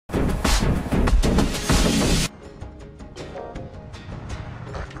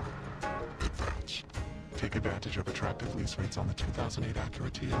release rates on the 2008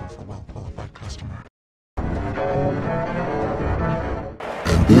 Acura TL for well-qualified customer. And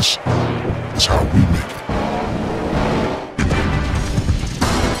this is how we make it.2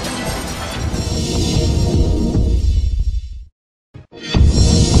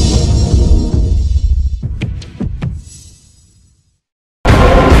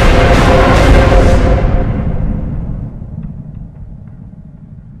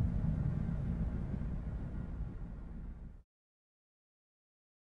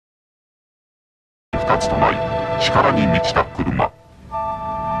つとない力に満ちた車。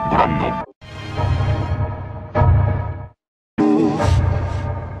ご覧の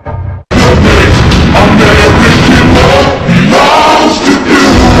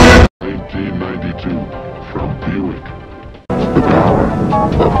1892 from Buick. The power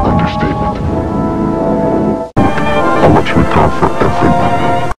of understatement. A luxury car for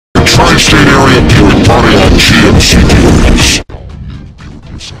everyone. The tri-state area Buick Pontiac GMC dealers. Buick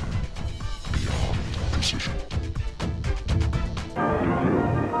Reserve. Beyond precision.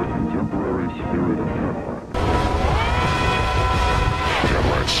 The contemporary spirit of Cadillac.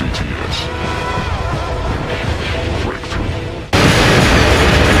 Cadillac CTS. Breakthrough.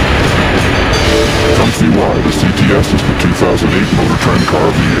 Come see why the CTS is the 2008 Motor Trend Car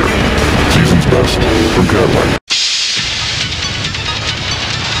of the Year. Season's best from Cadillac.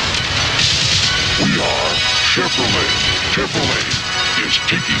 We are Chevrolet. Chevrolet is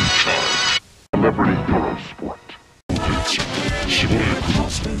taking charge. Celebrity Eurosport. Chevrolet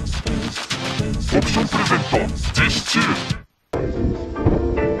Cruze. オプションプレゼント実施中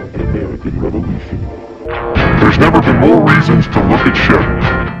American Revolution. There's never been more reasons to look at Chevy.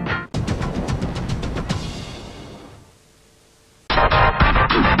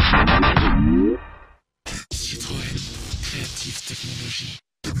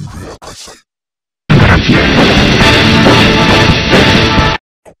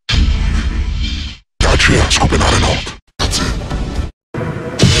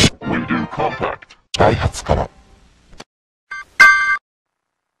 We do compact. 開発から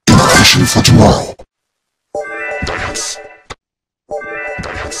Innovation for tomorrow. ダイハツ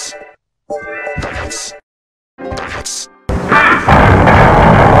ダイハツダイハツダイハツ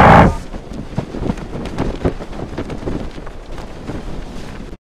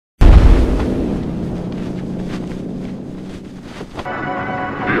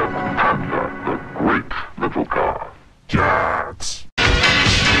Fiat Panda, the great little car. Jax.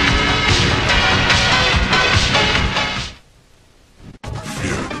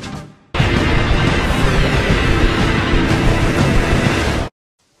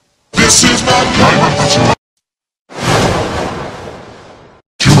 This is my life.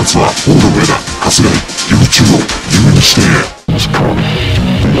 週末はオール上田、春日井、遊中を夢にしてIt's coming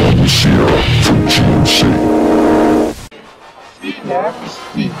beyond the Sierra from GMC.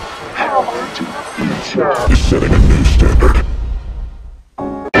 Is setting a new standard.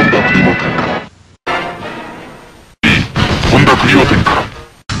 Honda Clio 10から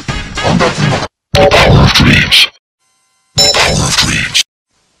Honda Clio. The power of dreams. The power of dreams.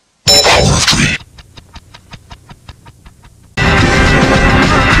 The power of dreams.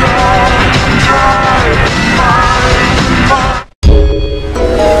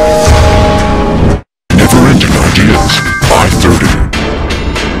 Never-ending ideas. 530.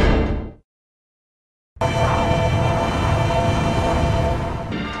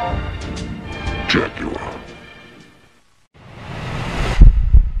 Jaguar.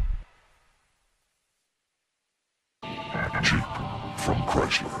 Jeep from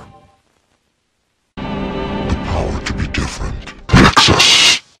Chrysler. The power to be different.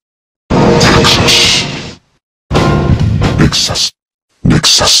 Lexus. Lexus. Lexus.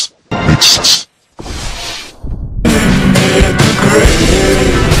 Lexus. Lexus.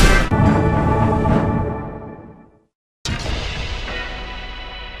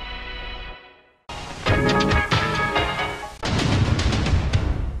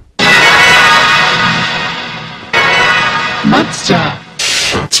 Mazda.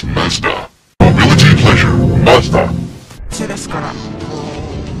 That's Mazda. Mobility and pleasure. Mazda. セレスから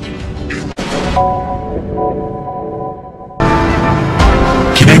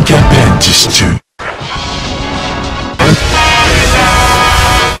記念キャンペーン実施中。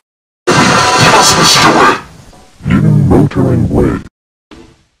New motoring way.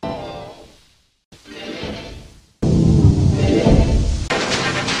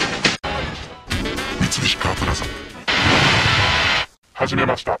 三菱カープラザ。始め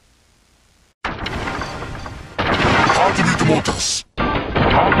ました。ハートビートモーターズ。ハ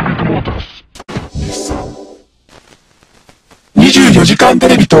ートビートモーターズ。日産。 24時間テ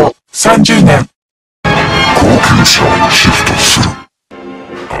レビと30年。高級 Derecha, shifto sur.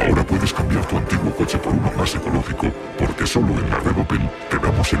 Ahora puedes cambiar tu antiguo coche por uno más ecológico, porque solo en la Red Opel te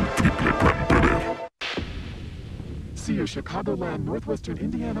damos el triple plan Prever. See your Chicagoland Northwestern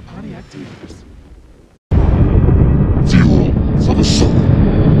Indiana Pontiac dealers. Fuel for the soul.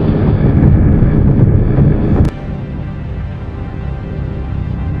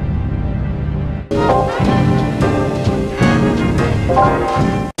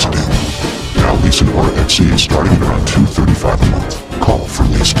 Now lease an RXE starting at around $235 a month. Call for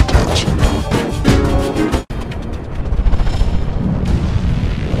lease details.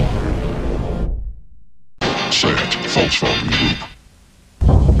 Seat Volkswagen Group.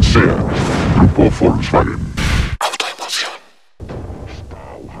 Seat, Grupo Volkswagen. Automoción.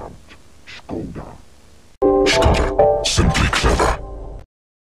 Stahlhand, Skoda. Skoda. Simply clever.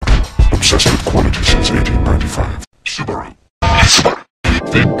 Obsessed with quality since 1895. Subaru. Subaru.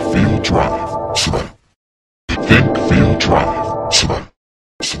 Think, feel, drive. Subaru. Think, feel, drive. Subaru.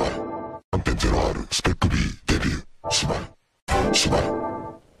 Subaru. 3点0あるスペック B デビュー。Subaru。Subaru。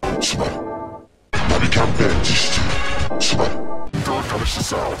Subaru。ナビキャンペーン実施中。Subaru。トータル資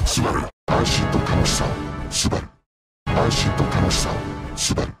産。Subaru。安心と楽しさ。Subaru。安心と楽しさ。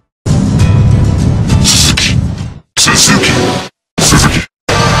Subaru。鈴木。鈴木。鈴木。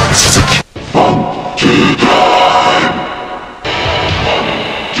鈴木。Fun to drive。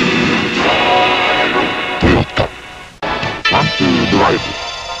トヨタ。ワンツードライブ。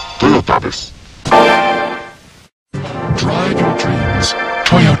トヨタです。Drive your dreams,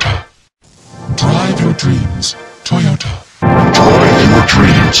 Toyota. Drive your dreams, Toyota. Drive your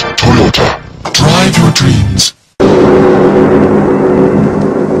dreams, Toyota. Drive your dreams.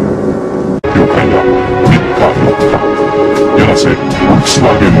 了解だ。3日4日。やらせ、フォルクスワ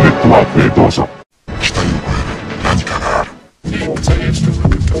ーゲンネットワークへどうぞ。期待を超える何かがある。It's an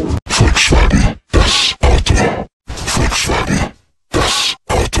instrument. Volkswagen, das Auto. Volkswagen, das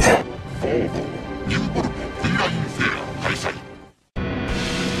Auto. Volvo、ニューボルボ、インラインフェア開催。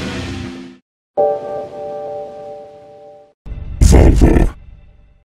Volvo,